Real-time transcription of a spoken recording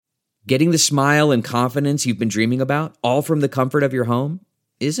Getting the smile and confidence you've been dreaming about, all from the comfort of your home,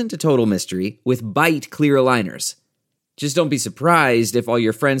 isn't a total mystery with Bite Clear Aligners. Just don't be surprised if all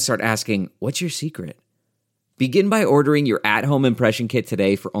your friends start asking, "What's your secret?" Begin by ordering your at-home impression kit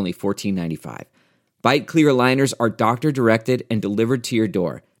today for only $14.95. Bite Clear Aligners are doctor-directed and delivered to your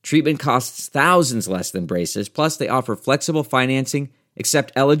door. Treatment costs thousands less than braces, plus they offer flexible financing,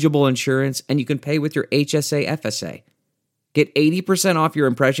 accept eligible insurance, and you can pay with your HSA FSA. Get 80% off your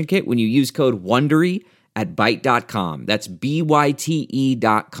impression kit when you use code WONDERY at Byte.com. That's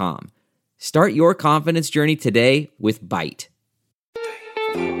BYTE.com. Start your confidence journey today with Byte.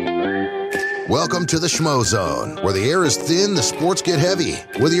 Welcome to the Schmo Zone, where the air is thin, the sports get heavy,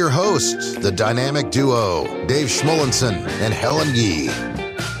 with your hosts, the dynamic duo, Dave Schmollenson and Helen Yee.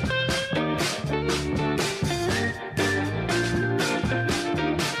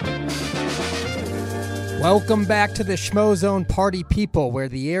 Welcome back to the Schmo Zone, party people, where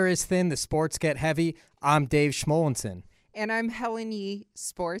the air is thin, the sports get heavy. I'm Dave Schmollenson. And I'm Helen Yee,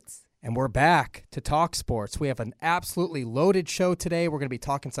 sports. And we're back to talk sports. We have an absolutely loaded show today. We're going to be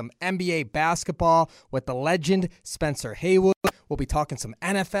talking some NBA basketball with the legend Spencer Haywood. We'll be talking some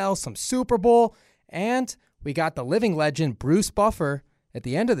NFL, some Super Bowl, and we got the living legend Bruce Buffer at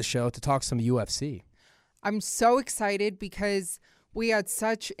the end of the show to talk some UFC. I'm so excited because we had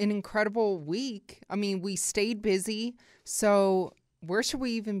such an incredible week. I mean, we stayed busy. So where should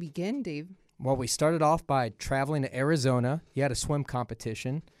we even begin, Dave? Well, we started off by traveling to Arizona. He had a swim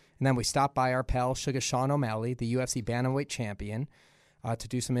competition. And then we stopped by our pal, Sugar Sean O'Malley, the UFC bantamweight champion, to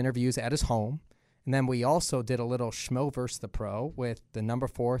do some interviews at his home. And then we also did a little Schmo vs. the Pro with the number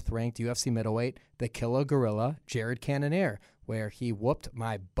 4th ranked UFC middleweight, the Killer Gorilla, Jared Cannonier, where he whooped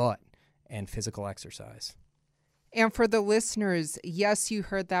my butt in physical exercise. And for the listeners, yes, you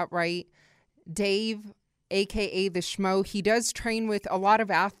heard that right. Dave, a.k.a. the Schmo, he does train with a lot of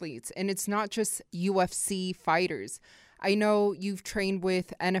athletes, and it's not just UFC fighters. I know you've trained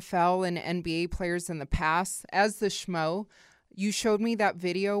with NFL and NBA players in the past. As the Schmo, you showed me that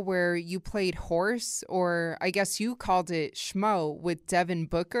video where you played horse, or I guess you called it Schmo, with Devin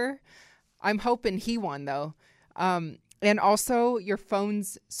Booker. I'm hoping he won, though. And also, your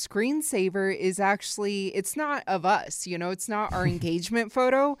phone's screensaver is actually, it's not of us, it's not our engagement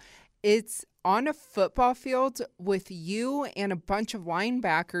photo. It's on a football field with you and a bunch of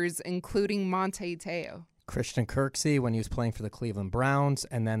linebackers, including Monte Teo. Christian Kirksey when he was playing for the Cleveland Browns,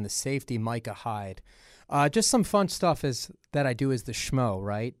 and then the safety Micah Hyde. Just some fun stuff that I do as the Schmo,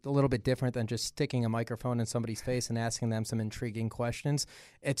 right? A little bit different than just sticking a microphone in somebody's face and asking them some intriguing questions.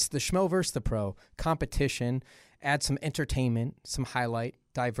 It's the Schmo versus the Pro competition. Add some entertainment, some highlight,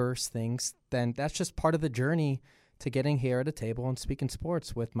 diverse things. Then that's just part of the journey to getting here at a table and speaking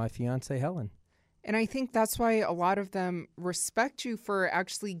sports with my fiance Helen. And I think that's why a lot of them respect you for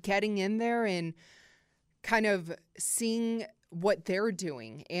actually getting in there and kind of seeing what they're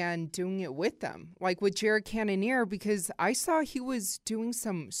doing and doing it with them. Like with Jared Cannonier, because I saw he was doing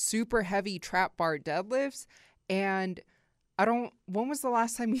some super heavy trap bar deadlifts, and when was the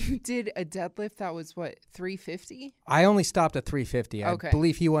last time you did a deadlift that was 350? I only stopped at 350. Okay. I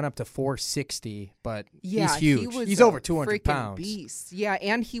believe he went up to 460, but yeah, he's huge. He's over 200 pounds. Beast. Yeah,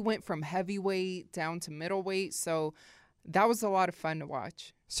 and he went from heavyweight down to middleweight, so that was a lot of fun to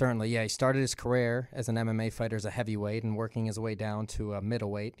watch. Certainly, yeah. He started his career as an MMA fighter as a heavyweight and working his way down to a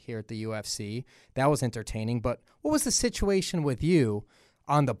middleweight here at the UFC. That was entertaining. But what was the situation with you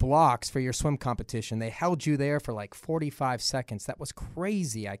on the blocks for your swim competition? They held you there for like 45 seconds. That was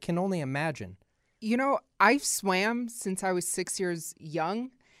crazy. I can only imagine. I've swam since I was 6 years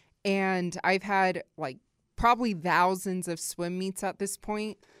young, and I've had like probably thousands of swim meets at this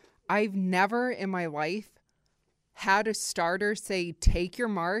point. I've never in my life had a starter say, take your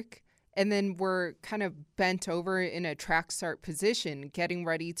mark, and then we're kind of bent over in a track start position, getting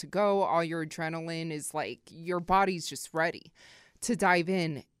ready to go. All your adrenaline is like, your body's just ready to dive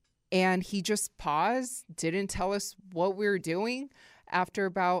in. And he just paused, didn't tell us what we were doing. After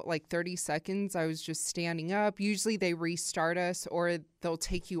about like 30 seconds, I was just standing up. Usually they restart us, or they'll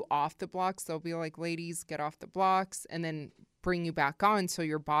take you off the blocks. They'll be like, ladies, get off the blocks, and then bring you back on so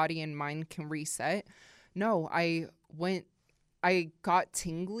your body and mind can reset. No, I got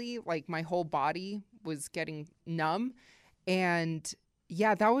tingly, like my whole body was getting numb. And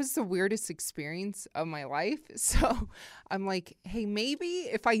yeah, that was the weirdest experience of my life. So I'm like, hey, maybe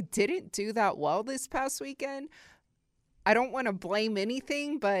if I didn't do that well this past weekend, I don't want to blame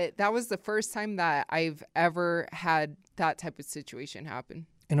anything, but that was the first time that I've ever had that type of situation happen.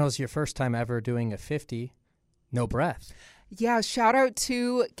 And it was your first time ever doing a 50, no breath. Yeah, shout out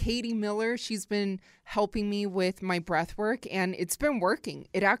to Katie Miller. She's been helping me with my breath work, and it's been working.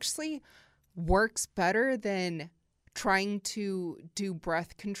 It actually works better than trying to do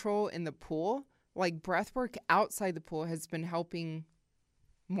breath control in the pool. Like, breath work outside the pool has been helping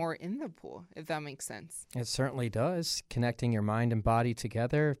more in the pool, if that makes sense. It certainly does. Connecting your mind and body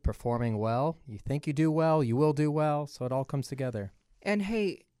together, performing well. You think you do well, you will do well, so it all comes together. And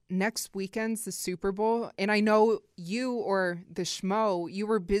hey, next weekend's the Super Bowl, and I know you or the Schmo, you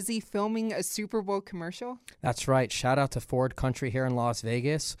were busy filming a Super Bowl commercial. That's right. Shout out to Ford Country here in Las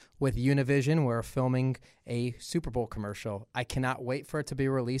Vegas. With Univision, we're filming a Super Bowl commercial. I cannot wait for it to be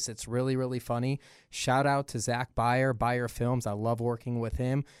released. It's really, really funny. Shout out to Zach Beyer Films. I love working with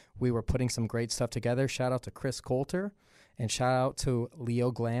him. We were putting some great stuff together. Shout out to Chris Coulter. And shout out to Leo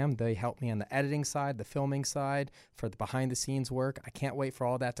Glam. They helped me on the editing side, the filming side, for the behind-the-scenes work. I can't wait for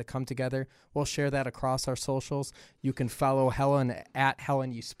all that to come together. We'll share that across our socials. You can follow Helen at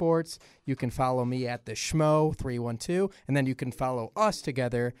Helen U Sports. You can follow me at the Schmo 312, and then you can follow us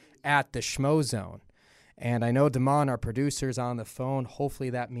together at the Schmo Zone. And I know Damon, our producer, is on the phone. Hopefully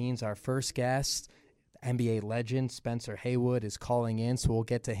that means our first guest, NBA legend Spencer Haywood, is calling in, so we'll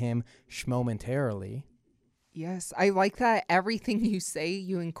get to him momentarily. Yes, I like that everything you say,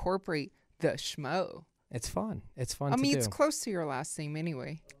 you incorporate the Schmo. It's fun. It's fun to do. I mean, it's close to your last name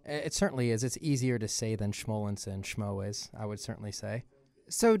anyway. It certainly is. It's easier to say than Schmolenson. Schmo is, I would certainly say.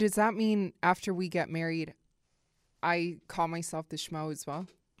 So does that mean after we get married, I call myself the Schmo as well?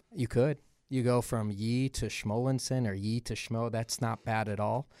 You could. You go from Ye to Schmolenson or Ye to Schmo. That's not bad at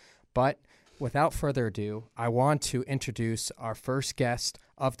all. But without further ado, I want to introduce our first guest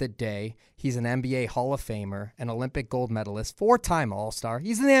of the day. He's an NBA Hall of Famer, an Olympic gold medalist, 4-time All-Star.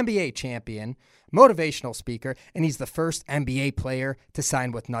 He's an NBA champion, motivational speaker, and he's the first NBA player to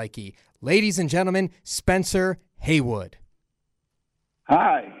sign with Nike. Ladies and gentlemen, Spencer Haywood.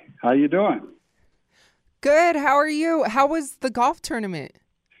 Hi, how you doing? Good. How are you? How was the golf tournament?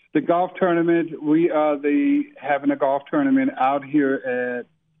 The golf tournament, we are having a golf tournament out here at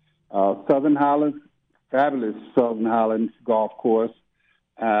Southern Highlands, fabulous Southern Highlands golf course.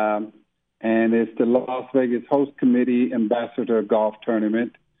 And it's the Las Vegas Host Committee Ambassador Golf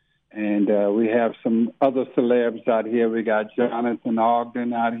Tournament. And we have some other celebs out here. We got Jonathan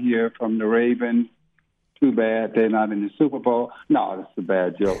Ogden out here from the Ravens. Too bad they're not in the Super Bowl. No, that's a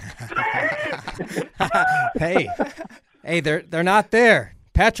bad joke. Hey, they're not there.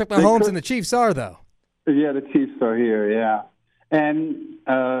 Patrick Mahomes and the Chiefs are, though. Yeah, the Chiefs are here, yeah. And,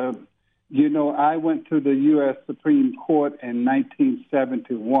 I went to the U.S. Supreme Court in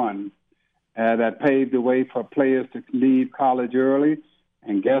 1971 that paved the way for players to leave college early.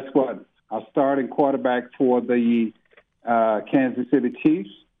 And guess what? Our starting quarterback for the Kansas City Chiefs,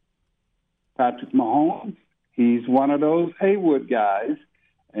 Patrick Mahomes, he's one of those Haywood guys.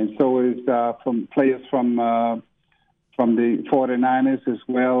 And so is from players from the 49ers as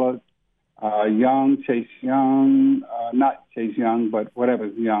well. Chase Young, not Chase Young, but whatever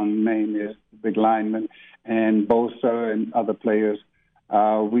his young name is, the big lineman, and Bosa and other players.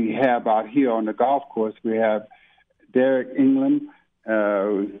 We have out here on the golf course, we have Derek England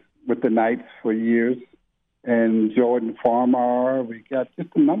with the Knights for years, and Jordan Farmar. We got just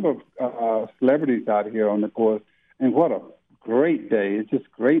a number of celebrities out here on the course. And what a great day. It's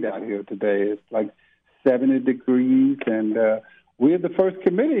just great out here today. It's like 70 degrees, and we're the first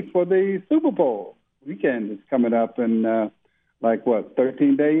committee for the Super Bowl weekend. It's coming up in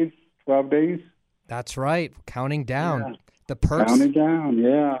 13 days, 12 days? That's right. Counting down. Yeah. The perks. Counting down,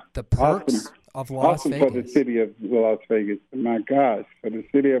 yeah. The perks of Las Vegas. For the city of Las Vegas. My gosh, for the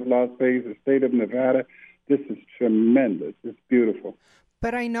city of Las Vegas, the state of Nevada, this is tremendous. It's beautiful.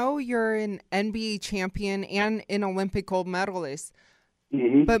 But I know you're an NBA champion and an Olympic gold medalist.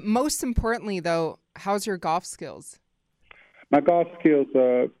 Mm-hmm. But most importantly, though, how's your golf skills? My golf skills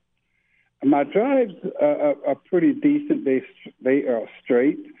my drives are pretty decent. They are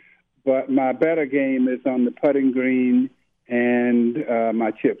straight, but my better game is on the putting green, and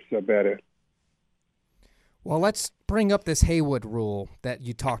my chips are better. Well, let's bring up this Haywood rule that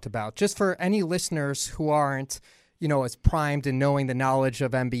you talked about, just for any listeners who aren't, as primed in knowing the knowledge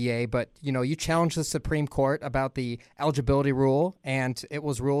of NBA, but, you challenged the Supreme Court about the eligibility rule, and it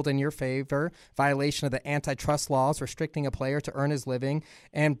was ruled in your favor, violation of the antitrust laws restricting a player to earn his living.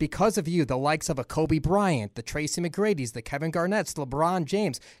 And because of you, the likes of a Kobe Bryant, the Tracy McGrady's, the Kevin Garnett's, LeBron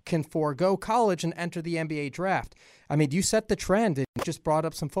James can forego college and enter the NBA draft. I mean, you set the trend, and you just brought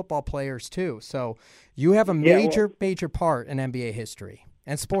up some football players, too. So you have a major part in NBA history.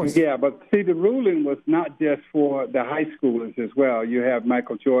 And sports. Yeah, but see, the ruling was not just for the high schoolers as well. You have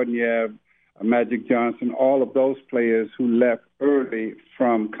Michael Jordan, you have Magic Johnson, all of those players who left early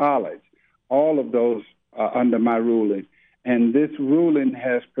from college, all of those are under my ruling. And this ruling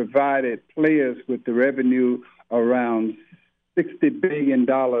has provided players with the revenue around $60 billion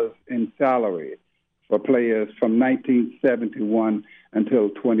in salary for players from 1971 until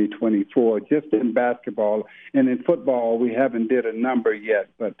 2024, just in basketball. And in football, we haven't did a number yet,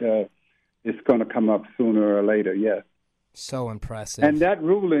 but it's going to come up sooner or later, yes. So impressive. And that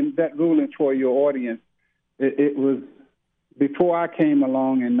ruling for your audience, it was before I came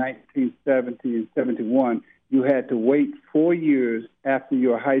along in 1970 and 71, you had to wait 4 years after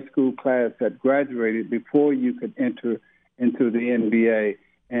your high school class had graduated before you could enter into the NBA.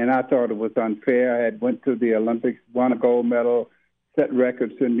 And I thought it was unfair. I had went to the Olympics, won a gold medal, set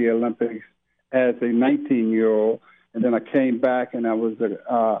records in the Olympics as a 19-year-old. And then I came back and I was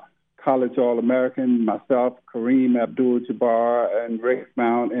a college All-American, myself, Kareem Abdul-Jabbar, and Rick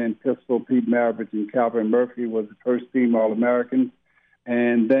Mount, and Pistol Pete Maravich and Calvin Murphy was the first-team All-Americans.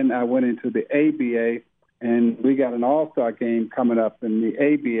 And then I went into the ABA, and we got an All-Star game coming up in the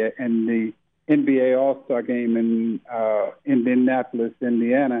ABA and the NBA All-Star game in Indianapolis,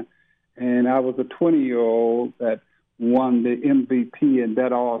 Indiana. And I was a 20-year-old that won the MVP in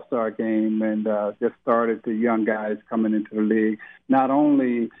that All-Star game and just started the young guys coming into the league. Not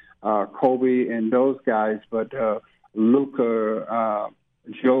only Kobe and those guys, but Luka,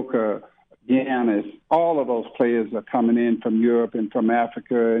 Joker, Giannis, all of those players are coming in from Europe and from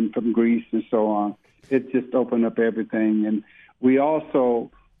Africa and from Greece and so on. It just opened up everything. And we also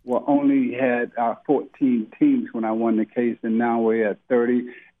only had 14 teams when I won the case, and now we're at 30.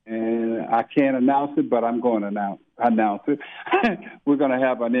 And I can't announce it, but I'm going to announce it. We're going to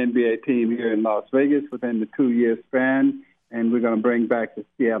have an NBA team here in Las Vegas within the 2-year span, and we're going to bring back the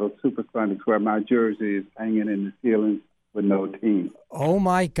Seattle Supersonics, where my jersey is hanging in the ceiling with no team. Oh,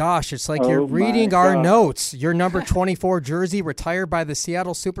 my gosh. It's like you're reading our notes. Your number 24 jersey retired by the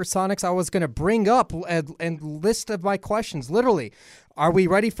Seattle Supersonics. I was going to bring up a list of my questions, literally. Are we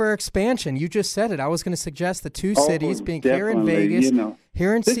ready for expansion? You just said it. I was going to suggest the two cities being here in Vegas,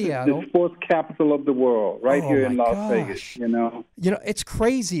 here in Seattle. This is the sports capital of the world, right here in Las Vegas, It's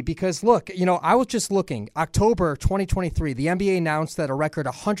crazy because, look, I was just looking. October 2023, the NBA announced that a record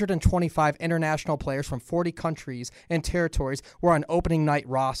 125 international players from 40 countries and territories were on opening night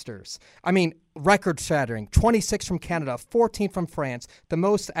rosters. I mean, record-shattering. 26 from Canada, 14 from France, the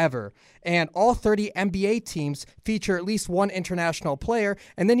most ever. And all 30 NBA teams feature at least one international player.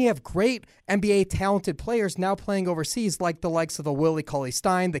 And then you have great NBA talented players now playing overseas, like the likes of the Willie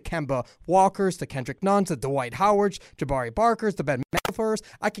Cauley-Stein, the Kemba Walkers, the Kendrick Nunns, the Dwight Howards, Jabari Barkers, the Ben McAfeers.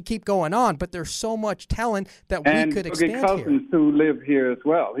 I could keep going on, but there's so much talent that we could expand here. And Cousins, who live here as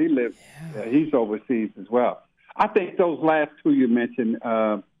well. He lives, he's overseas as well. I think those last two you mentioned,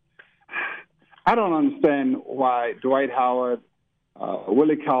 I don't understand why Dwight Howard,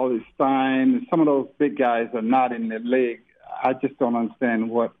 Willie Cauley-Stein, some of those big guys are not in the league. I just don't understand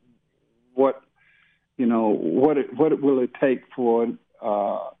what will it take for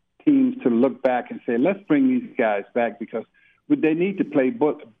teams to look back and say, let's bring these guys back, because they need to play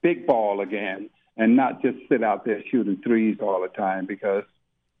big ball again and not just sit out there shooting threes all the time, because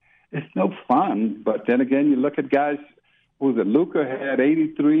it's no fun. But then again, you look at guys, Luka had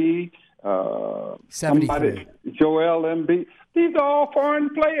 83, 73. Joel Embiid. These are all foreign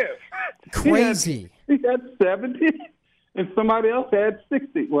players. Crazy. He had 70, and somebody else had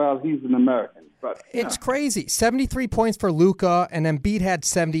 60. Well, he's an American. But it's crazy. 73 points for Luka, and Embiid had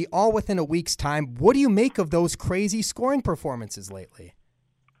 70, all within a week's time. What do you make of those crazy scoring performances lately?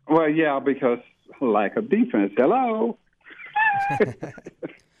 Well, yeah, because lack of defense. Hello.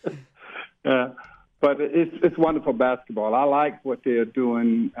 But it's wonderful basketball. I like what they're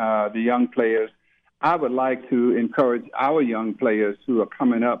doing, the young players. I would like to encourage our young players who are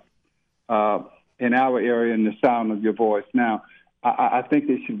coming up in our area in the sound of your voice. Now, I think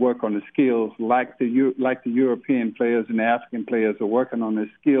they should work on the skills like the European players and the African players are working on the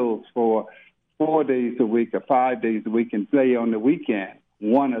skills for 4 days a week or 5 days a week and play on the weekend,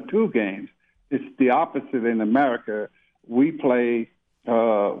 1 or 2 games. It's the opposite in America. We play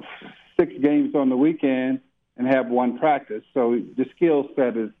 6 games on the weekend and have 1 practice. So the skill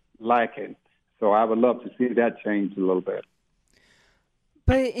set is lacking. So I would love to see that change a little bit.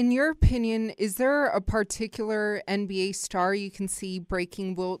 But in your opinion, is there a particular NBA star you can see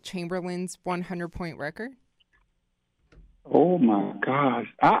breaking Wilt Chamberlain's 100-point record? Oh, my gosh.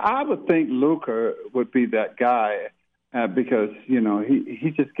 I would think Luka would be that guy because,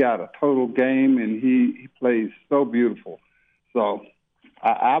 he just got a total game and he plays so beautiful. So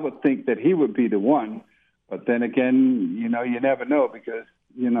I would think that he would be the one. But then again, you never know because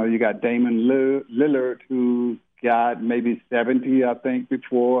You got Damon Lillard, who got maybe 70, I think,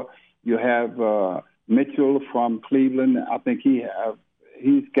 before. You have Mitchell from Cleveland. I think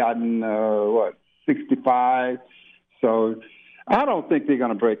he's gotten 65. So I don't think they're going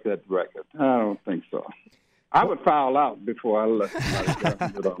to break that record. I don't think so. I would foul out before I let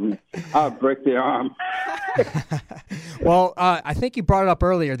somebody get on me. I would break their arm. Well, I think you brought it up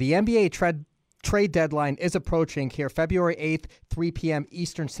earlier. The NBA trade deadline is approaching here, February 8th, 3 p.m.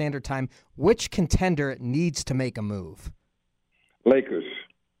 Eastern Standard Time. Which contender needs to make a move? Lakers.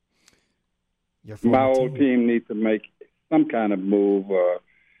 My old team needs to make some kind of move.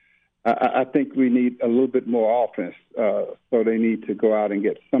 I think we need a little bit more offense, so they need to go out and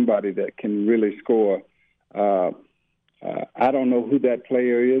get somebody that can really score. I don't know who that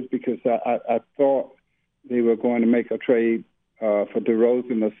player is because I thought they were going to make a trade for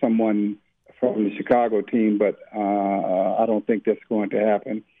DeRozan or someone from the Chicago team, but I don't think that's going to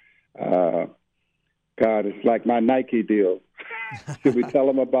happen. God, it's like my Nike deal. Should we tell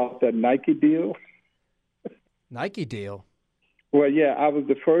them about that Nike deal? Nike deal? Well, yeah, I was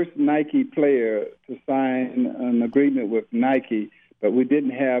the first Nike player to sign an agreement with Nike, but we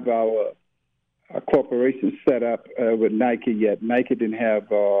didn't have our corporation set up with Nike yet. Nike didn't have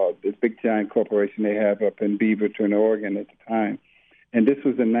this big giant corporation they have up in Beaverton, Oregon at the time. And this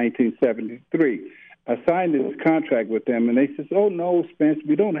was in 1973. I signed this contract with them, and they said, "Oh, no, Spence,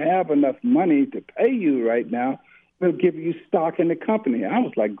 we don't have enough money to pay you right now. We'll give you stock in the company." I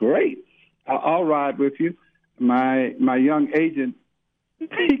was like, "Great, I'll ride with you." My young agent,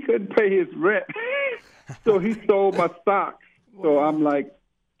 he couldn't pay his rent, so he sold my stock. So I'm like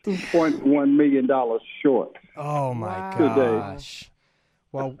 $2.1 million short. Oh, my gosh.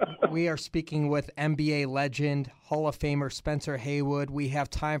 Well, we are speaking with NBA legend, Hall of Famer Spencer Haywood. We have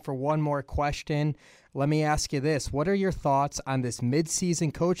time for one more question. Let me ask you this. What are your thoughts on this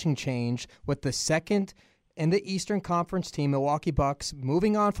midseason coaching change with the second in the Eastern Conference team, Milwaukee Bucks,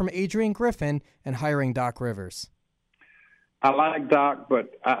 moving on from Adrian Griffin and hiring Doc Rivers? I like Doc,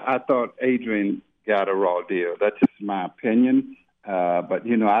 but I thought Adrian got a raw deal. That's just my opinion. But,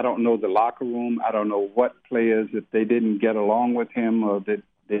 I don't know the locker room. I don't know what players, if they didn't get along with him or that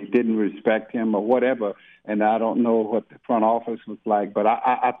they didn't respect him or whatever. And I don't know what the front office was like. But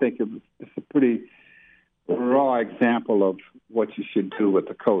I think it's a pretty raw example of what you should do with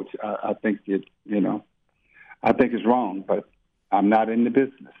the coach. I think I think it's wrong, but I'm not in the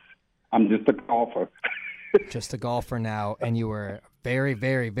business. I'm just a golfer. Just a golfer now, and you were a very,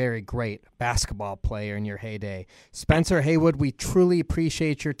 very, very great basketball player in your heyday. Spencer Haywood, we truly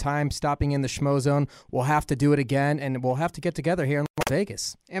appreciate your time stopping in the Schmo Zone. We'll have to do it again, and we'll have to get together here in Las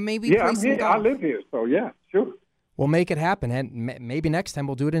Vegas. And maybe I'm here. golf. I live here, so yeah, sure. We'll make it happen, and maybe next time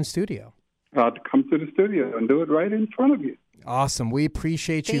we'll do it in studio. Come to the studio and do it right in front of you. Awesome. We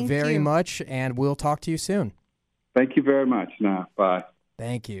appreciate you very much, and we'll talk to you soon. Thank you very much. Now, bye.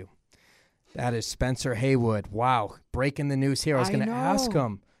 Thank you. That is Spencer Haywood. Wow. Breaking the news here. I was going to ask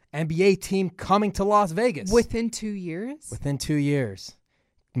him. NBA team coming to Las Vegas. Within 2 years? Within 2 years.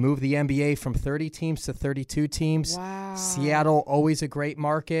 Move the NBA from 30 teams to 32 teams. Wow. Seattle, always a great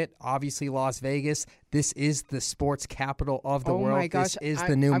market. Obviously, Las Vegas. This is the sports capital of the world. Oh, my gosh. This is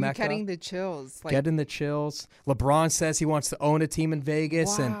the new Mecca. I'm getting the chills. Getting the chills. LeBron says he wants to own a team in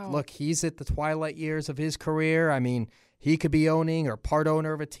Vegas. Wow. And look, he's at the twilight years of his career. I mean, he could be owning or part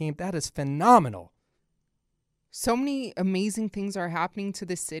owner of a team. That is phenomenal. So many amazing things are happening to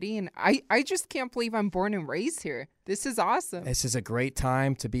the city, and I just can't believe I'm born and raised here. This is awesome. This is a great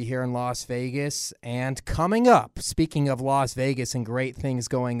time to be here in Las Vegas. And coming up, speaking of Las Vegas and great things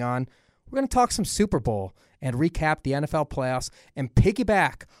going on, we're going to talk some Super Bowl and recap the NFL playoffs and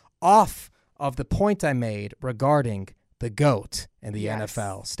piggyback off of the point I made regarding the GOAT in the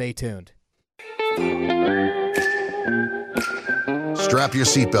NFL. Stay tuned. Strap your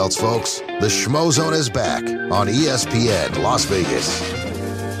seatbelts, folks. The Schmo Zone is back on ESPN Las Vegas.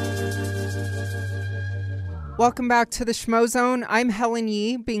 Welcome back to the Schmo Zone. I'm Helen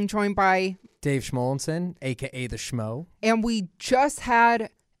Yee, being joined by Dave Schmolenson, a.k.a. The Schmo. And we just had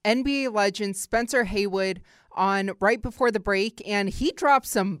NBA legend Spencer Haywood on right before the break, and he dropped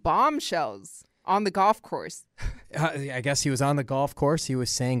some bombshells on the golf course. I guess he was on the golf course. He was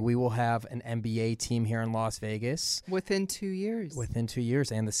saying we will have an NBA team here in Las Vegas. Within 2 years. Within 2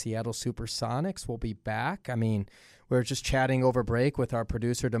 years. And the Seattle Supersonics will be back. I mean, we were just chatting over break with our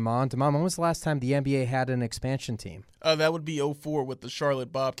producer, Damon. Damon, when was the last time the NBA had an expansion team? That would be 2004 with the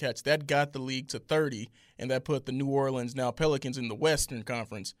Charlotte Bobcats. That got the league to 30, and that put the New Orleans, now Pelicans, in the Western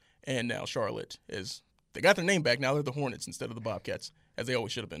Conference. And now Charlotte they got their name back. Now they're the Hornets instead of the Bobcats, as they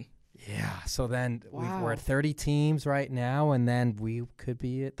always should have been. Yeah, so then Wow. we're at 30 teams right now, and then we could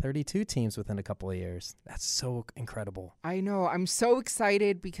be at 32 teams within a couple of years. That's so incredible. I know. I'm so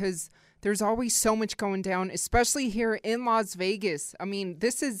excited because there's always so much going down, especially here in Las Vegas. I mean,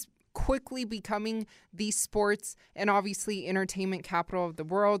 this is quickly becoming the sports and obviously entertainment capital of the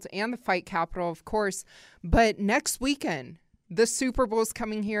world and the fight capital, of course. But next weekend, the Super Bowl is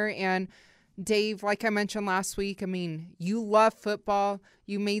coming here. And Dave, like I mentioned last week, I mean, you love football.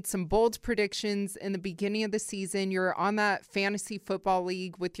 You made some bold predictions in the beginning of the season. You're on that fantasy football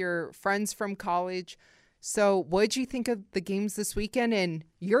league with your friends from college. So what did you think of the games this weekend and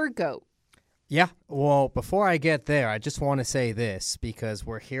your GOAT? Yeah, well, before I get there, I just want to say this because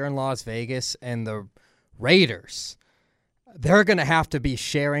we're here in Las Vegas and the Raiders, they're going to have to be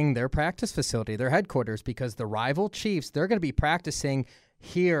sharing their practice facility, their headquarters, because the rival Chiefs, they're going to be practicing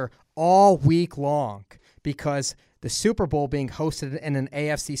here all week long because the Super Bowl being hosted in an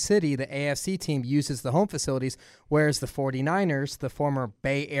AFC city, the AFC team uses the home facilities, whereas the 49ers, the former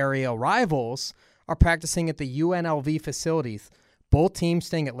Bay Area rivals, are practicing at the UNLV facilities. Both teams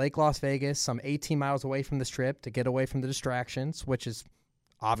staying at Lake Las Vegas, some 18 miles away from the Strip to get away from the distractions, which is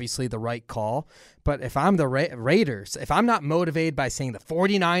obviously the right call. But if I'm the Raiders, if I'm not motivated by seeing the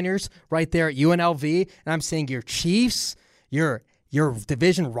 49ers right there at UNLV, and I'm seeing your Chiefs, your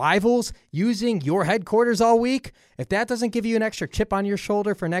division rivals using your headquarters all week, if that doesn't give you an extra chip on your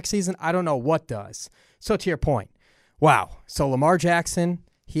shoulder for next season, I don't know what does. So to your point, wow. So Lamar Jackson,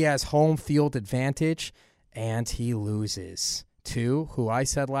 he has home field advantage, and he loses to, who I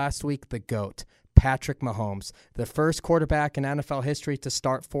said last week, the GOAT, Patrick Mahomes, the first quarterback in NFL history to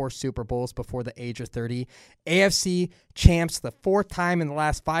start 4 Super Bowls before the age of 30. AFC champs the 4th time in the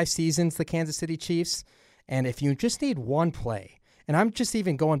last 5 seasons, the Kansas City Chiefs. And if you just need one play, and I'm just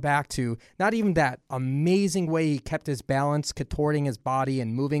even going back to not even that amazing way he kept his balance, contorting his body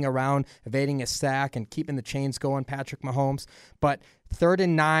and moving around, evading a sack and keeping the chains going, Patrick Mahomes, but 3rd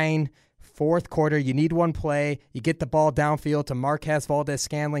and 9, 4th quarter, you need one play. You get the ball downfield to Marquez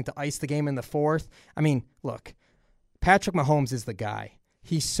Valdez-Scantling to ice the game in the 4th. I mean, look, Patrick Mahomes is the guy.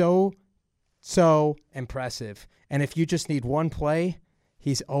 He's so impressive. And if you just need one play,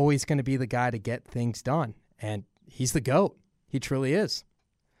 he's always going to be the guy to get things done. And he's the GOAT. He truly is.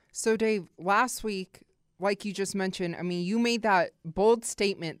 So, Dave, last week, like you just mentioned, I mean, you made that bold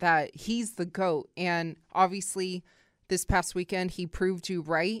statement that he's the GOAT. And obviously, this past weekend, he proved you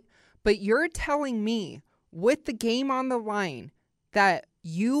right. But you're telling me, with the game on the line, that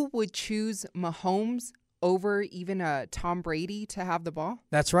you would choose Mahomes over even Tom Brady to have the ball?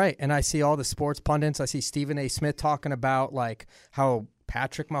 That's right. And I see all the sports pundits. I see Stephen A. Smith talking about like how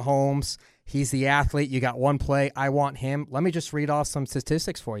Patrick Mahomes, he's the athlete. You got one play. I want him. Let me just read off some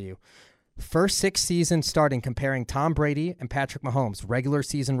statistics for you. First 6 seasons starting comparing Tom Brady and Patrick Mahomes. Regular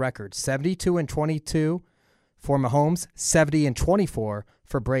season record, 72-22 for Mahomes, 70-24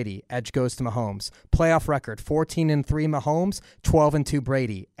 for Brady. Edge goes to Mahomes. Playoff record, 14-3 Mahomes, 12-2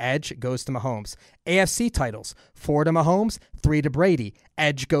 Brady. Edge goes to Mahomes. AFC titles, 4 to Mahomes, 3 to Brady.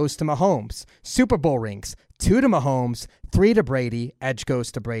 Edge goes to Mahomes. Super Bowl rings, 2 to Mahomes, 3 to Brady. Edge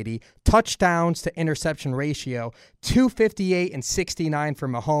goes to Brady. Touchdowns to interception ratio, 258-69 for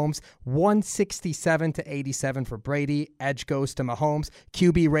Mahomes, 167-87 for Brady. Edge goes to Mahomes.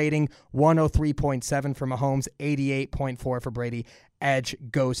 QB rating, 103.7 for Mahomes, 88.4 for Brady. Edge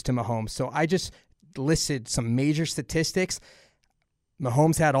goes to Mahomes. So I just listed some major statistics.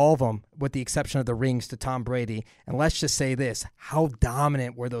 Mahomes had all of them with the exception of the rings to Tom Brady. And let's just say this, how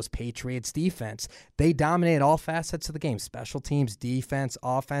dominant were those Patriots defense? They dominated all facets of the game, special teams, defense,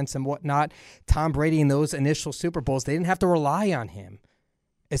 offense, and whatnot. Tom Brady in those initial Super Bowls, they didn't have to rely on him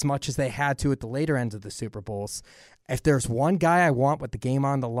as much as they had to at the later ends of the Super Bowls. If there's one guy I want with the game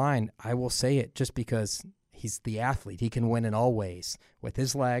on the line, I will say it just because he's the athlete. He can win in all ways. With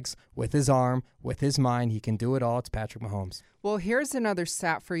his legs, with his arm, with his mind, he can do it all. It's Patrick Mahomes. Well, here's another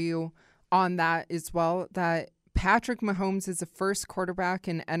stat for you on that as well, that Patrick Mahomes is the first quarterback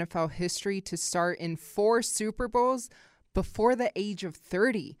in NFL history to start in 4 Super Bowls before the age of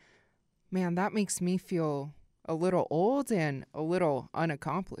 30. Man, that makes me feel a little old and a little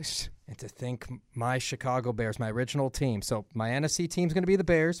unaccomplished. And to think my Chicago Bears, my original team. So my NFC team's going to be the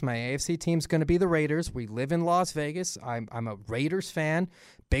Bears. My AFC team's going to be the Raiders. We live in Las Vegas. I'm a Raiders fan,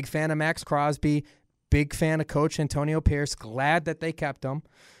 big fan of Max Crosby, big fan of Coach Antonio Pierce. Glad that they kept him.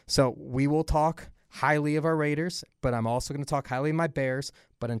 So we will talk highly of our Raiders, but I'm also going to talk highly of my Bears.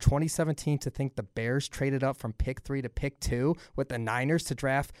 But in 2017, to think the Bears traded up from pick 3 to pick 2 with the Niners to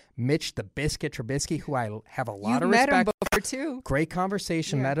draft Mitch the Biscuit Trubisky, who I have a lot of respect. You met him before, too. Great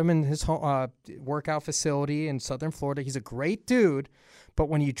conversation. Yeah. Met him in his workout facility in Southern Florida. He's a great dude. But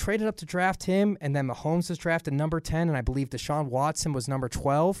when you traded up to draft him, and then Mahomes was drafted number 10, and I believe Deshaun Watson was number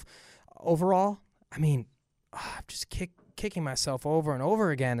 12 overall, I mean, I'm just kicking myself over and over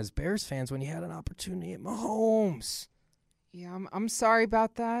again as Bears fans when you had an opportunity at Mahomes. Yeah, I'm sorry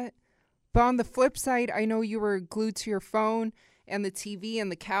about that. But on the flip side, I know you were glued to your phone and the TV and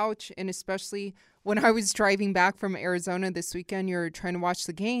the couch, and especially when I was driving back from Arizona this weekend, you're trying to watch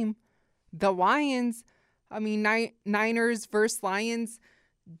the game. The Lions, I mean, Niners versus Lions.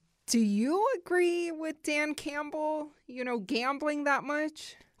 Do you agree with Dan Campbell, gambling that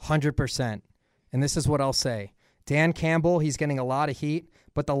much? 100%. And this is what I'll say. Dan Campbell, he's getting a lot of heat,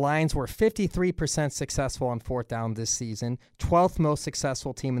 but the Lions were 53% successful on fourth down this season, 12th most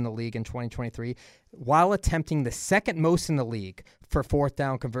successful team in the league in 2023, while attempting the second most in the league for fourth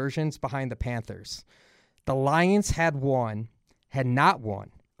down conversions behind the Panthers. The Lions had not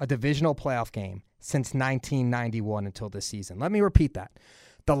won a divisional playoff game since 1991 until this season. Let me repeat that.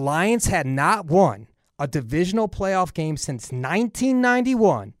 The Lions had not won a divisional playoff game since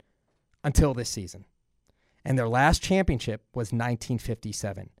 1991 until this season. And their last championship was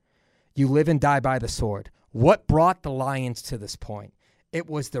 1957. You live and die by the sword. What brought the Lions to this point? It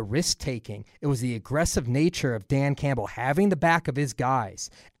was the risk-taking. It was the aggressive nature of Dan Campbell having the back of his guys.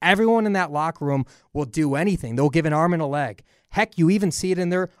 Everyone in that locker room will do anything. They'll give an arm and a leg. Heck, you even see it in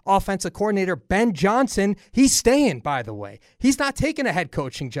their offensive coordinator, Ben Johnson. He's staying, by the way. He's not taking a head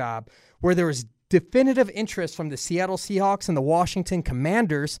coaching job where there was definitive interest from the Seattle Seahawks and the Washington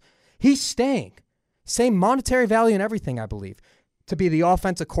Commanders. He's staying. Same monetary value and everything, I believe, to be the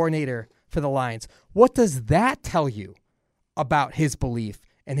offensive coordinator for the Lions. What does that tell you about his belief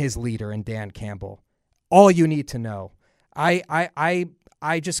in his leader in Dan Campbell? All you need to know. I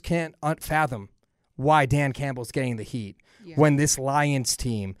just can't fathom why Dan Campbell's getting the heat when this Lions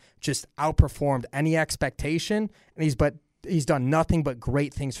team just outperformed any expectation, and he's done nothing but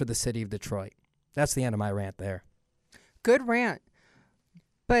great things for the city of Detroit. That's the end of my rant there. Good rant.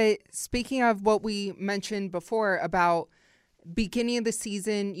 But speaking of what we mentioned before about beginning of the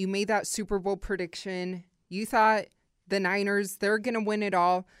season, you made that Super Bowl prediction. You thought the Niners, they're going to win it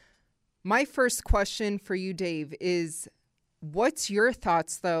all. My first question for you, Dave, is what's your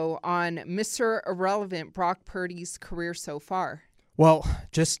thoughts, though, on Mr. Irrelevant Brock Purdy's career so far? Well,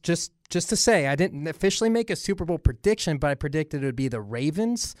 just to say, I didn't officially make a Super Bowl prediction, but I predicted it would be the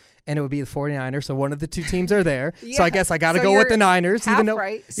Ravens and it would be the 49ers. So one of the two teams are there. Yeah. So I guess I got to go with the Niners. Half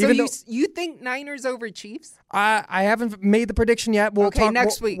right. So you think Niners over Chiefs? I haven't made the prediction yet. We'll talk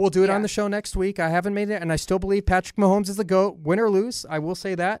next week. We'll do it on the show next week. I haven't made it, and I still believe Patrick Mahomes is the GOAT, win or lose. I will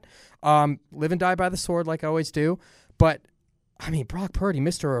say that. Live and die by the sword like I always do. But I mean, Brock Purdy,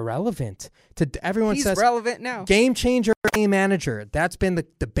 Mr. Irrelevant. Everyone He's says relevant now. Game changer, game manager. That's been the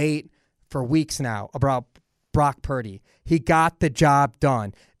debate for weeks now about Brock Purdy. He got the job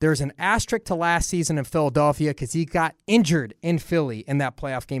done. There's an asterisk to last season in Philadelphia because he got injured in Philly in that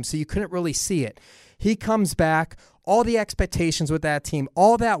playoff game, so you couldn't really see it. He comes back, all the expectations with that team,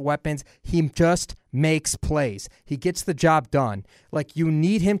 all that weapons, he just makes plays. He gets the job done. Like, you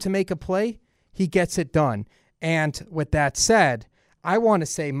need him to make a play, he gets it done. And with that said, I want to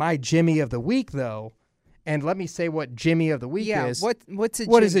say my Jimmy of the week, though, and let me say what Jimmy of the week is.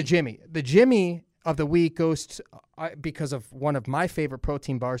 What is a Jimmy? The Jimmy of the week goes to, because of one of my favorite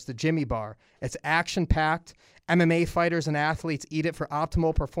protein bars, the Jimmy Bar. It's action-packed. MMA fighters and athletes eat it for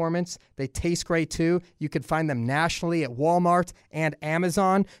optimal performance. They taste great, too. You can find them nationally at Walmart and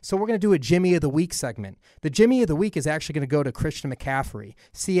Amazon. So we're going to do a Jimmy of the Week segment. The Jimmy of the Week is actually going to go to Christian McCaffrey,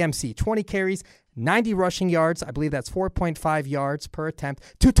 CMC, 20 carries, 90 rushing yards. I believe that's 4.5 yards per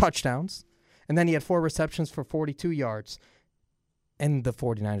attempt, 2 touchdowns. And then he had 4 receptions for 42 yards in the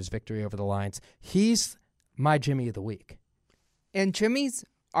 49ers' victory over the Lions. He's my Jimmy of the week. And Jimmys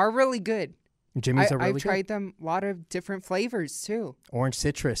are really good. Jimmys are really good. I've tried them, a lot of different flavors, too. Orange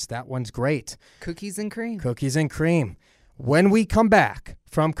citrus, that one's great. Cookies and cream. Cookies and cream. When we come back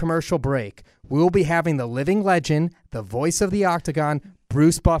from commercial break, we'll be having the living legend, the voice of the Octagon,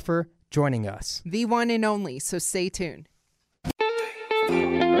 Bruce Buffer, joining us. The one and only, so stay tuned.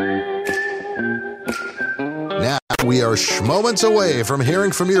 Now we are moments away from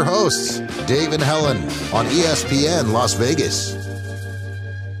hearing from your hosts, Dave and Helen, on ESPN Las Vegas.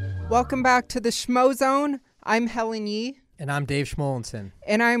 Welcome back to the Schmo Zone. I'm Helen Yee. And I'm Dave Schmolenson.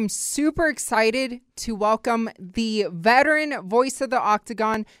 And I'm super excited to welcome the veteran voice of the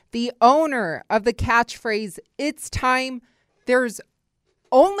Octagon, the owner of the catchphrase, "It's time, there's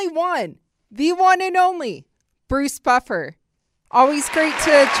only one," the one and only, Bruce Buffer. Always great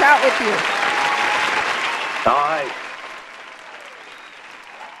to chat with you. Hi.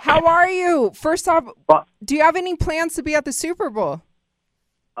 How are you? First off, do you have any plans to be at the Super Bowl?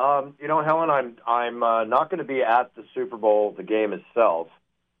 Helen, I'm not going to be at the Super Bowl, the game itself.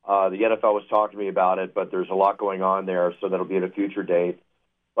 The NFL was talking to me about it, but there's a lot going on there, so that'll be at a future date.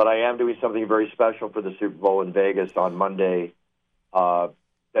 But I am doing something very special for the Super Bowl in Vegas on Monday,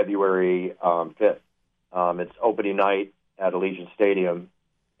 February 5th. It's opening night at Allegiant Stadium,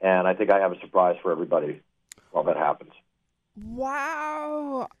 and I think I have a surprise for everybody while that happens.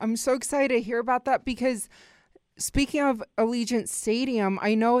 Wow. I'm so excited to hear about that because speaking of Allegiant Stadium,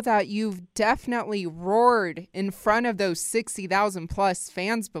 I know that you've definitely roared in front of those 60,000 plus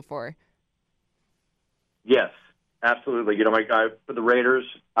fans before. Yes, absolutely. I put the Raiders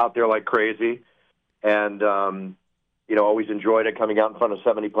out there like crazy, and always enjoyed it coming out in front of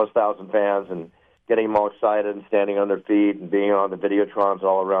 70+ thousand fans and getting them all excited and standing on their feet and being on the videotrons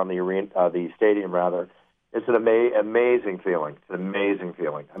all around the arena, the stadium rather. It's an amazing feeling. It's an amazing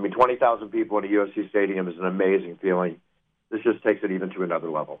feeling. I mean, 20,000 people in a UFC stadium is an amazing feeling. This just takes it even to another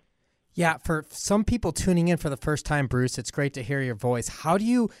level. Yeah, for some people tuning in for the first time, Bruce, it's great to hear your voice. How do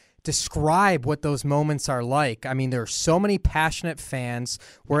you describe what those moments are like? I mean, there are so many passionate fans.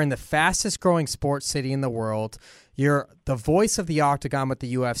 We're in the fastest growing sports city in the world. You're the voice of the Octagon with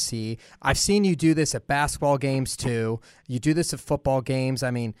the UFC. I've seen you do this at basketball games too. You do this at football games.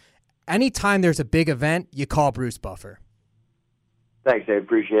 I mean, anytime there's a big event, you call Bruce Buffer. Thanks, Dave.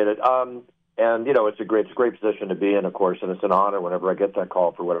 Appreciate it. It's a great position to be in, of course, and it's an honor whenever I get that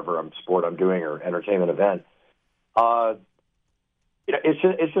call for whatever sport I'm doing or entertainment event.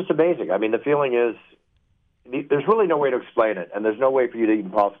 It's just amazing. I mean, the feeling is there's really no way to explain it, and there's no way for you to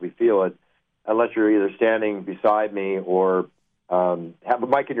even possibly feel it unless you're either standing beside me or have a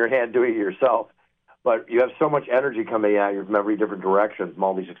mic in your hand doing it yourself. But you have so much energy coming at you from every different direction from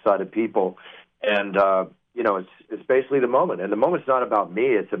all these excited people. And, it's basically the moment. And the moment's not about me.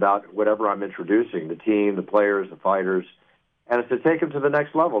 It's about whatever I'm introducing, the team, the players, the fighters. And it's to take them to the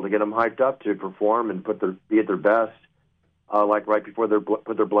next level, to get them hyped up to perform and be at their best, like right before they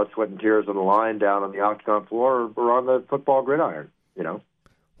put their blood, sweat, and tears on the line down on the octagon floor or on the football gridiron,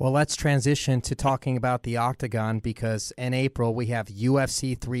 Well, let's transition to talking about the Octagon because in April we have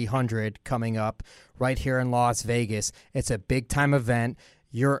UFC 300 coming up right here in Las Vegas. It's a big-time event.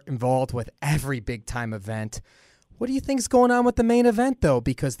 You're involved with every big-time event. What do you think's going on with the main event, though?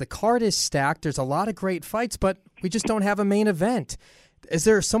 Because the card is stacked. There's a lot of great fights, but we just don't have a main event. Is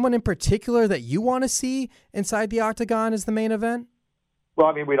there someone in particular that you want to see inside the Octagon as the main event? Well,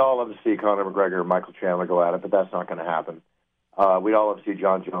 I mean, we'd all love to see Conor McGregor and Michael Chandler go at it, but that's not going to happen. We'd all love to see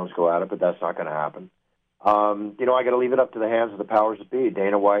John Jones go at it, but that's not going to happen. I got to leave it up to the hands of the powers that be,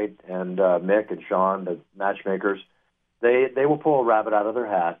 Dana White and Mick and Sean, the matchmakers. They will pull a rabbit out of their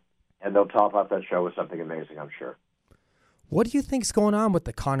hat, and they'll top off that show with something amazing, I'm sure. What do you think's going on with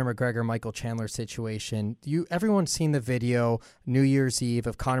the Conor McGregor-Michael Chandler situation? Everyone's seen the video New Year's Eve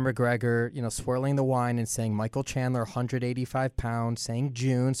of Conor McGregor, swirling the wine and saying Michael Chandler, 185 pounds, saying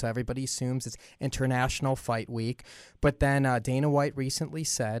June, so everybody assumes it's International Fight Week. But then Dana White recently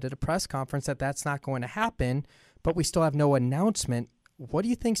said at a press conference that that's not going to happen, but we still have no announcement. What do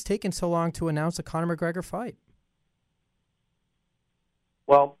you think's taken so long to announce a Conor McGregor fight?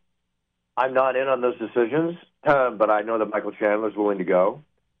 Well, I'm not in on those decisions, but I know that Michael Chandler's willing to go,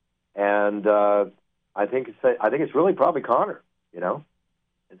 and I think it's really probably Conor.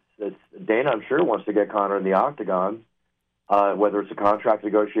 It's Dana. I'm sure wants to get Conor in the Octagon, whether it's a contract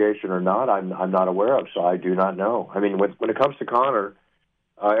negotiation or not. I'm not aware of, so I do not know. I mean, when it comes to Conor,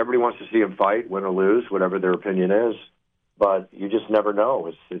 everybody wants to see him fight, win or lose, whatever their opinion is, but you just never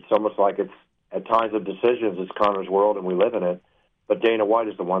know. It's almost like it's at times of decisions. It's Conor's world, and we live in it. But Dana White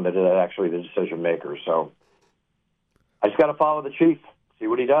is the one that is actually the decision maker. So I just got to follow the chief, see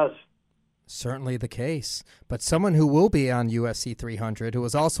what he does. Certainly the case. But someone who will be on UFC 300, who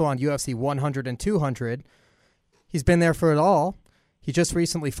was also on UFC 100 and 200, he's been there for it all. He just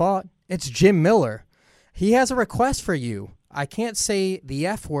recently fought. It's Jim Miller. He has a request for you. I can't say the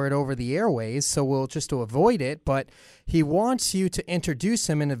F word over the airways, so we'll just to avoid it, but he wants you to introduce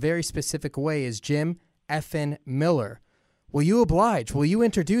him in a very specific way as Jim effin' Miller. Will you oblige? Will you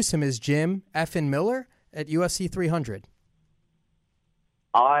introduce him as Jim effin' Miller at UFC 300?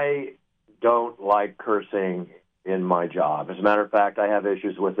 I don't like cursing in my job. As a matter of fact, I have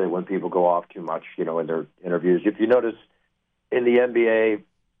issues with it when people go off too much, in their interviews. If you notice, in the NBA,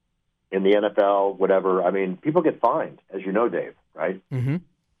 in the NFL, whatever, I mean, people get fined, as you know, Dave, right? Mm-hmm.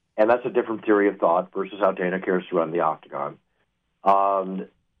 And that's a different theory of thought versus how Dana cares to run the octagon.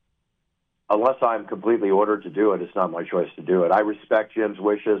 Unless I'm completely ordered to do it, it's not my choice to do it. I respect Jim's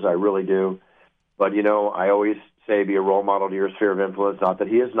wishes, I really do. But, you know, I always say be a role model to your sphere of influence. Not that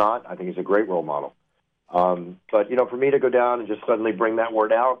he is not. I think he's a great role model. But, you know, for me to go down and just suddenly bring that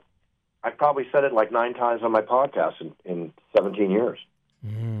word out, I've probably said it like 9 times on my podcast in 17 years.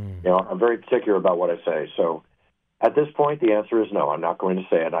 You know, I'm very particular about what I say. So at this point, the answer is no. I'm not going to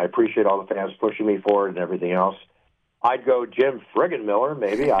say it. I appreciate all the fans pushing me forward and everything else. I'd go Jim friggin' Miller,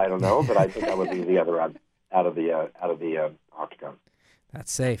 maybe. I don't know, but I think that would be the other out of the octagon.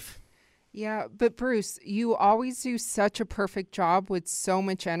 That's safe. Yeah, but Bruce, you always do such a perfect job with so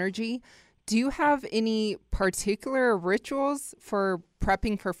much energy. Do you have any particular rituals for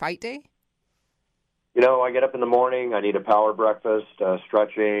prepping for fight day? You know, I get up in the morning. I need a power breakfast,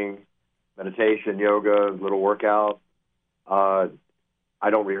 stretching, meditation, yoga, little workout. I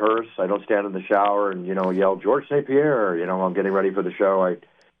don't rehearse. I don't stand in the shower and, you know, yell, George St. Pierre, or, you know, I'm getting ready for the show. I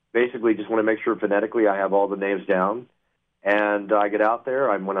basically just want to make sure phonetically I have all the names down. And I get out there.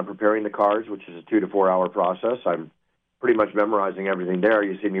 When I'm preparing the cards, which is a 2 to 4 hour process, I'm pretty much memorizing everything there.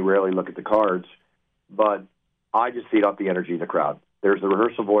 You see me rarely look at the cards. But I just feed off the energy in the crowd. There's the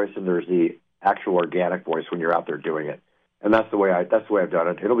rehearsal voice and there's the actual organic voice when you're out there doing it. And that's the way I've done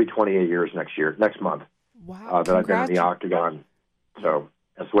it. It'll be 28 years next month. Wow. That I've been in the octagon. So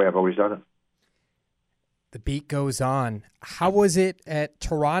that's the way I've always done it. The beat goes on. How was it at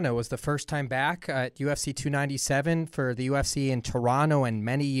Toronto? Was the first time back at UFC 297 for the UFC in Toronto in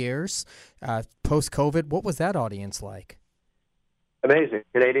many years, post-COVID? What was that audience like? Amazing.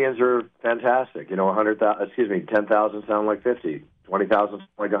 Canadians are fantastic. You know, 10,000 sound like 50, 20,000 sound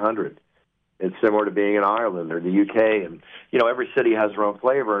like 100. It's similar to being in Ireland or the UK. And, you know, every city has their own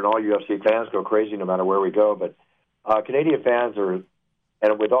flavor, and all UFC fans go crazy no matter where we go. But Canadian fans are,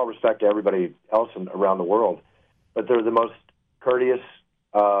 and with all respect to everybody else around the world, but they're the most courteous,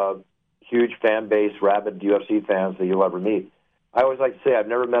 huge fan base, rabid UFC fans that you'll ever meet. I always like to say I've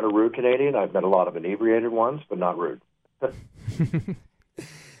never met a rude Canadian. I've met a lot of inebriated ones, but not rude.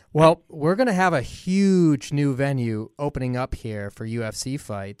 Well, we're going to have a huge new venue opening up here for UFC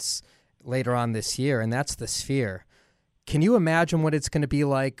fights later on this year, and that's the Sphere. Can you imagine what it's going to be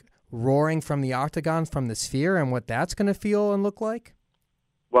like roaring from the octagon from the Sphere and what that's going to feel and look like?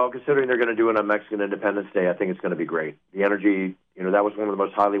 Well, considering they're going to do it on Mexican Independence Day, I think it's going to be great. The energy, you know, that was one of the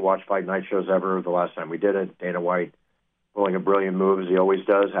most highly watched fight night shows ever the last time we did it. Dana White pulling a brilliant move, as he always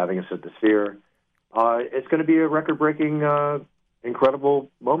does, having us at the Sphere. It's going to be a record-breaking, incredible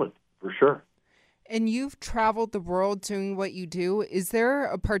moment, for sure. And you've traveled the world doing what you do. Is there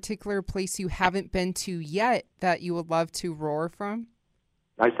a particular place you haven't been to yet that you would love to roar from?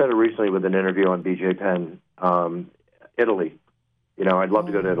 I said it recently with an interview on BJ Penn, Italy. You know, I'd love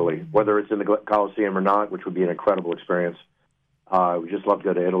to go to Italy, whether it's in the Coliseum or not, which would be an incredible experience. We'd just love to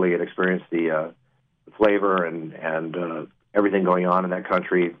go to Italy and experience the flavor and everything going on in that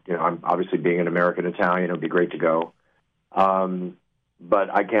country. You know, I'm obviously being an American Italian, it would be great to go. But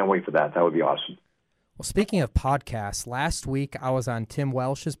I can't wait for that. That would be awesome. Well, speaking of podcasts, last week I was on Tim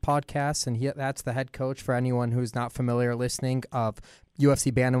Welsh's podcast, and that's the head coach, for anyone who's not familiar listening, of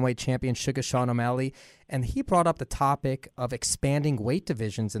UFC bantamweight champion Sugar Sean O'Malley, and he brought up the topic of expanding weight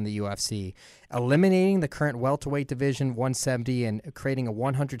divisions in the UFC, eliminating the current welterweight division 170 and creating a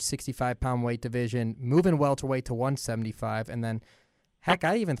 165-pound weight division, moving welterweight to 175, and then, heck,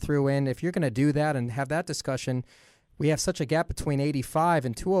 I even threw in, if you're going to do that and have that discussion, we have such a gap between 85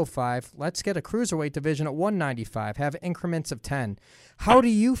 and 205. Let's get a cruiserweight division at 195, have increments of 10. How do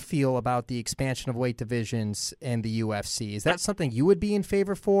you feel about the expansion of weight divisions in the UFC? Is that something you would be in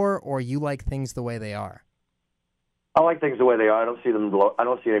favor for, or you like things the way they are? I like things the way they are. I don't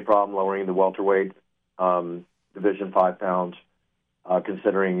see any problem lowering the welterweight division 5 pounds,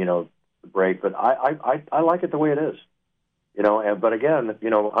 considering, you know, the break. But I like it the way it is. You know, but again,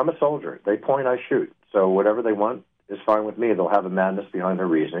 you know, I'm a soldier. They point, I shoot. So whatever they want is fine with me. They'll have a madness behind their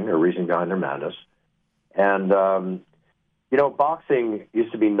reasoning, or reasoning behind their madness. And, you know, boxing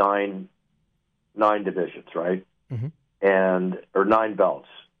used to be nine divisions, right? Mm-hmm. Or 9 belts.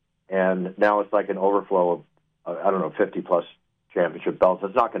 And now it's like an overflow of, 50-plus championship belts.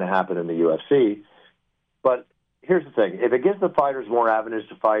 That's not going to happen in the UFC. But here's the thing. If it gives the fighters more avenues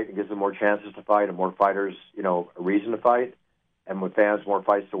to fight, it gives them more chances to fight, and more fighters, you know, a reason to fight, and with fans more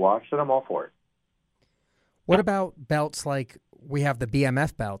fights to watch, then I'm all for it. What about belts like we have the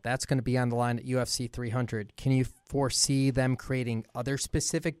BMF belt? That's going to be on the line at UFC 300. Can you foresee them creating other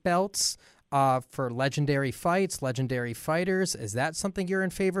specific belts for legendary fights, legendary fighters? Is that something you're in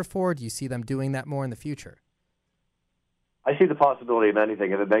favor for? Do you see them doing that more in the future? I see the possibility of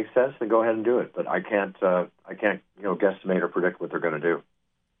anything. If it makes sense, then go ahead and do it. But I can't guesstimate or predict what they're going to do.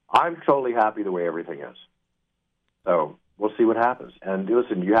 I'm totally happy the way everything is. So we'll see what happens. And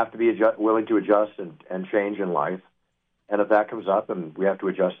listen, you have to be willing to adjust and change in life. And if that comes up and we have to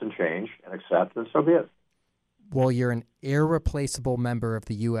adjust and change and accept, then so be it. Well, you're an irreplaceable member of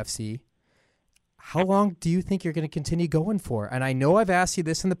the UFC. How long do you think you're going to continue going for? And I know I've asked you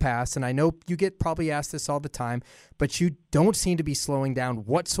this in the past, and I know you get probably asked this all the time, but you don't seem to be slowing down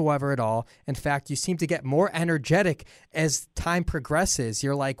whatsoever at all. In fact, you seem to get more energetic as time progresses.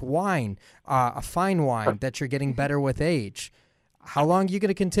 You're like wine, a fine wine that you're getting better with age. How long are you going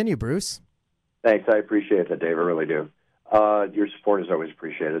to continue, Bruce? Thanks. I appreciate that, Dave. I really do. Your support is always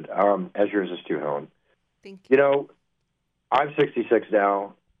appreciated, as yours is too, Helen. Thank you. You know, I'm 66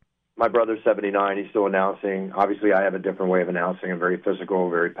 now. My brother's 79. He's still announcing. Obviously, I have a different way of announcing. I'm very physical,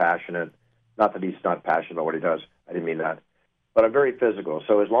 very passionate. Not that he's not passionate about what he does. I didn't mean that. But I'm very physical.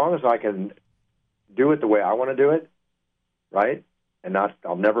 So as long as I can do it the way I want to do it, right, and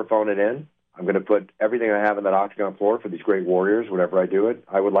I'll never phone it in. I'm going to put everything I have in that octagon floor for these great warriors, whatever I do it.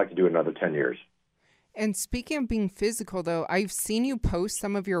 I would like to do another 10 years. And speaking of being physical, though, I've seen you post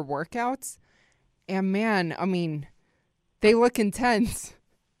some of your workouts. And, man, I mean, they look intense.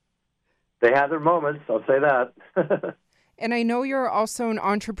 They have their moments, I'll say that. And I know you're also an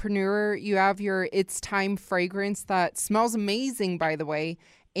entrepreneur. You have your It's Time fragrance that smells amazing, by the way,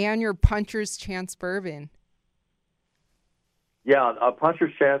 and your Puncher's Chance bourbon. Yeah,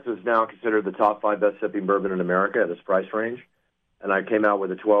 Puncher's Chance is now considered the top 5 best-sipping bourbon in America at this price range. And I came out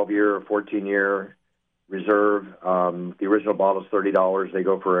with a 12-year or 14-year reserve. The original bottle is $30. They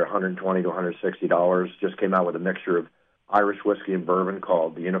go for $120 to $160. Just came out with a mixture of Irish whiskey and bourbon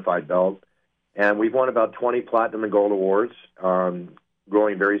called the Unified Belt. And we've won about 20 platinum and gold awards,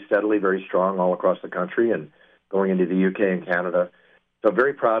 growing very steadily, very strong all across the country and going into the UK and Canada. So I'm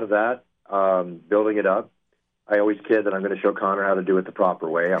very proud of that, building it up. I always kid that I'm going to show Connor how to do it the proper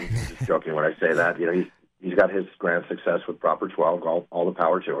way. I'm just joking when I say that. You know, he's got his grand success with Proper 12, all the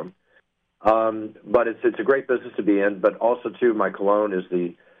power to him. But it's a great business to be in. But also, too, my cologne is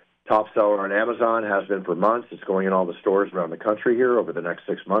the top seller on Amazon, has been for months. It's going in all the stores around the country here over the next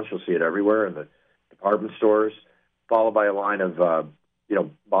 6 months. You'll see it everywhere in the department stores, followed by a line of,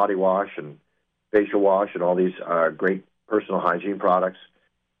 body wash and facial wash and all these great personal hygiene products.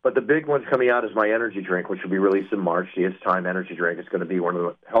 But the big one's coming out is my energy drink, which will be released in March, the It's Time energy drink. It's going to be one of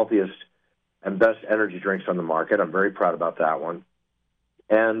the healthiest and best energy drinks on the market. I'm very proud about that one.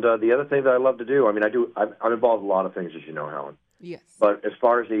 And the other thing that I love to do, I'm involved in a lot of things, as you know, Helen. Yes. But as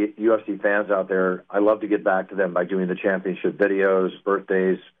far as the UFC fans out there, I love to get back to them by doing the championship videos,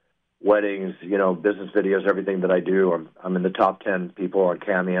 birthdays, weddings, business videos, everything that I do. I'm in the top 10 people on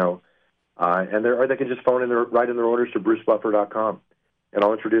Cameo. Or they can just phone write in their orders to brucebuffer.com. And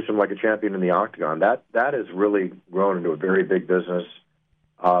I'll introduce them like a champion in the octagon. That has really grown into a very big business,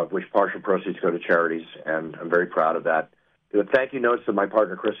 which partial proceeds go to charities, and I'm very proud of that. The thank you notes that my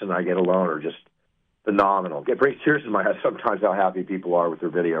partner Chris and I get alone are just phenomenal. It brings tears to my eyes sometimes how happy people are with their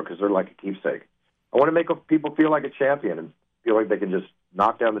video because they're like a keepsake. I want to make people feel like a champion and feel like they can just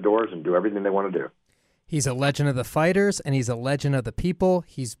knock down the doors and do everything they want to do. He's a legend of the fighters, and he's a legend of the people.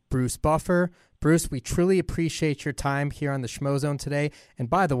 He's Bruce Buffer. Bruce, we truly appreciate your time here on the Schmo Zone today. And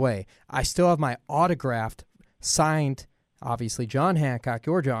by the way, I still have my autographed, signed, obviously John Hancock,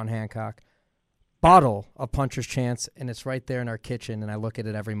 your John Hancock, bottle of Puncher's Chance, and it's right there in our kitchen, and I look at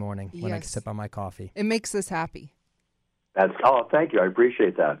it every morning when I sip on my coffee. It makes us happy. Thank you. I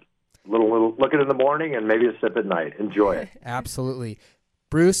appreciate that. Little look at it in the morning and maybe a sip at night. Enjoy it. Absolutely.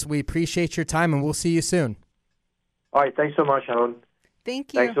 Bruce, we appreciate your time, and we'll see you soon. All right. Thanks so much, Helen.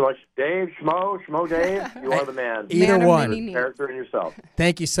 Thank you. Thanks so much. Dave, Schmo Dave, you are the man. Either man one. Character in yourself.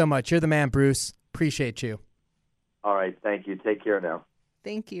 Thank you so much. You're the man, Bruce. Appreciate you. All right. Thank you. Take care now.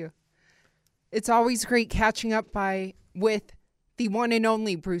 Thank you. It's always great catching up with the one and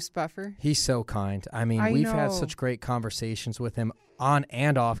only Bruce Buffer. He's so kind. I mean, we've had such great conversations with him on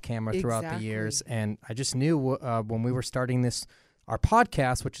and off camera throughout the years, and I just knew when we were starting our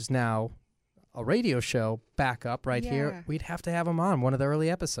podcast, which is now a radio show back up here, we'd have to have him on one of the early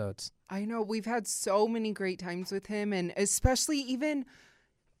episodes. I know. We've had so many great times with him, and especially even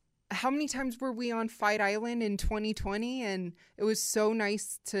how many times were we on Fight Island in 2020? And it was so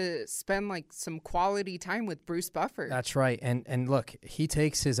nice to spend some quality time with Bruce Buffer. That's right. And look, he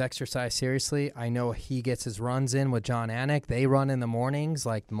takes his exercise seriously. I know he gets his runs in with John Anik. They run in the mornings,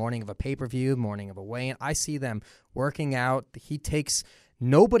 like the morning of a pay-per-view, morning of a weigh-in. I see them working out. He takes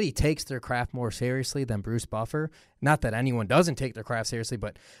nobody takes their craft more seriously than Bruce Buffer. Not that anyone doesn't take their craft seriously,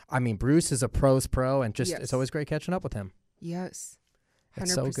 but I mean, Bruce is a pro's pro, and just it's always great catching up with him. Yes. 100%.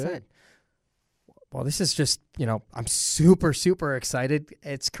 It's so good. Well, this is just, I'm super, super excited.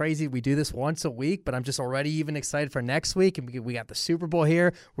 It's crazy. We do this once a week, but I'm just already even excited for next week. And we got the Super Bowl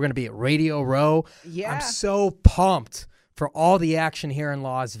here. We're going to be at Radio Row. Yeah. I'm so pumped for all the action here in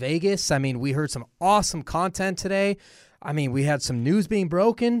Las Vegas. I mean, we heard some awesome content today. I mean, we had some news being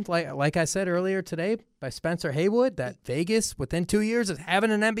broken, like I said earlier today, by Spencer Haywood, that Vegas, within 2 years, is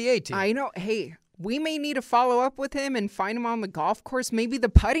having an NBA team. I know. Hey, we may need to follow up with him and find him on the golf course, maybe the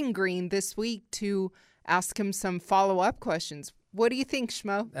putting green this week, to ask him some follow-up questions. What do you think,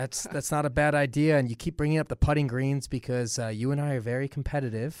 Schmo? That's not a bad idea, and you keep bringing up the putting greens because you and I are very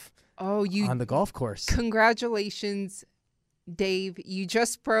competitive on the golf course. Congratulations, Dave. You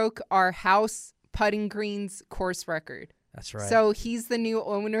just broke our house putting greens course record. That's right. So he's the new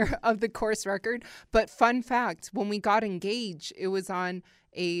owner of the course record. But fun fact, when we got engaged, it was on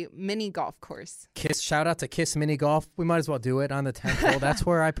a mini golf course. Shout out to Kiss Mini Golf. We might as well do it on the 10th hole. That's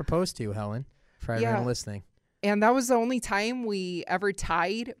where I proposed to you, Helen, for everyone listening. And that was the only time we ever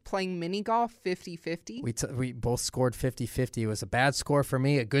tied playing mini golf 50-50. We both scored 50-50. It was a bad score for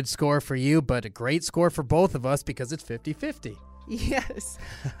me, a good score for you, but a great score for both of us because it's 50-50. Yes.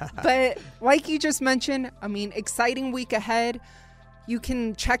 But like you just mentioned, I mean, exciting week ahead. You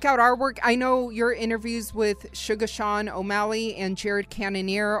can check out our work. I know your interviews with Sugar Sean O'Malley and Jared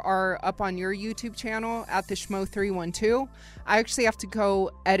Cannonier are up on your YouTube channel at the Schmo 312. I actually have to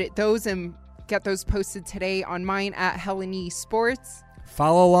go edit those and get those posted today on mine at Helen Yee Sports.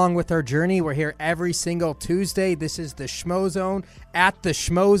 Follow along with our journey. We're here every single Tuesday. This is the Schmo Zone at the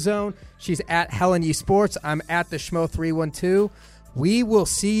Schmo Zone. She's at Helen Yee Sports. I'm at the Schmo 312. We will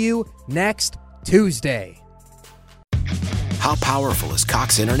see you next Tuesday. How powerful is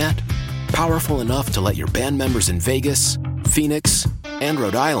Cox Internet? Powerful enough to let your band members in Vegas, Phoenix, and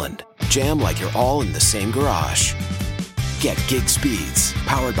Rhode Island jam like you're all in the same garage. Get gig speeds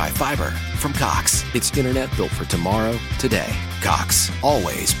powered by fiber from Cox. It's internet built for tomorrow, today. Cox,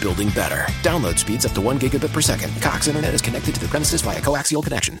 always building better. Download speeds up to 1 gigabit per second. Cox Internet is connected to the premises via coaxial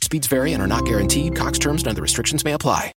connection. Speeds vary and are not guaranteed. Cox terms and other restrictions may apply.